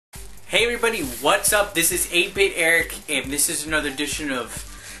Hey everybody, what's up? This is 8-Bit Eric, and this is another edition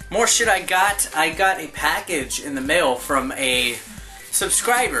of More Shit I Got. I got a package in the mail from a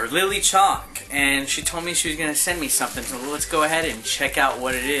subscriber, Lily Chong, and she told me she was going to send me something, so let's go ahead and check out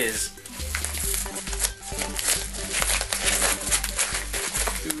what it is.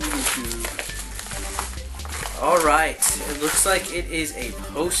 Alright, it looks like it is a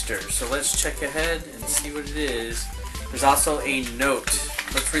poster, so let's check ahead and see what it is. There's also a note.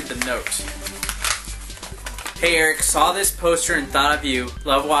 Let's read the note. Hey Eric, saw this poster and thought of you.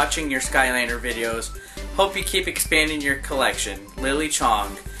 Love watching your Skylander videos. Hope you keep expanding your collection. Lily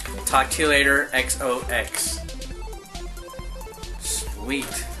Chong. Talk to you later, XOX. Sweet.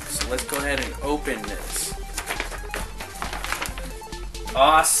 So let's go ahead and open this.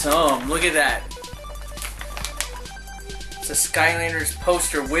 Awesome. Look at that. It's a Skylanders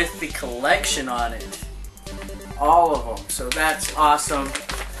poster with the collection on it. All of them. So that's awesome.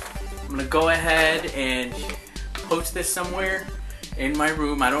 I'm going to go ahead and post this somewhere in my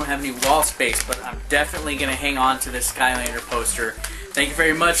room. I don't have any wall space, but I'm definitely going to hang on to this Skylander poster. Thank you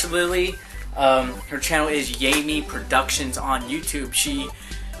very much, Lily. Her channel is Yami Productions on YouTube. She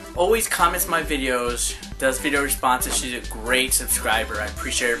always comments my videos, does video responses. She's a great subscriber. I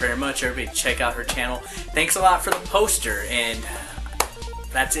appreciate her very much. Everybody check out her channel. Thanks a lot for the poster, and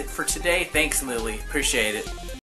that's it for today. Thanks, Lily. Appreciate it.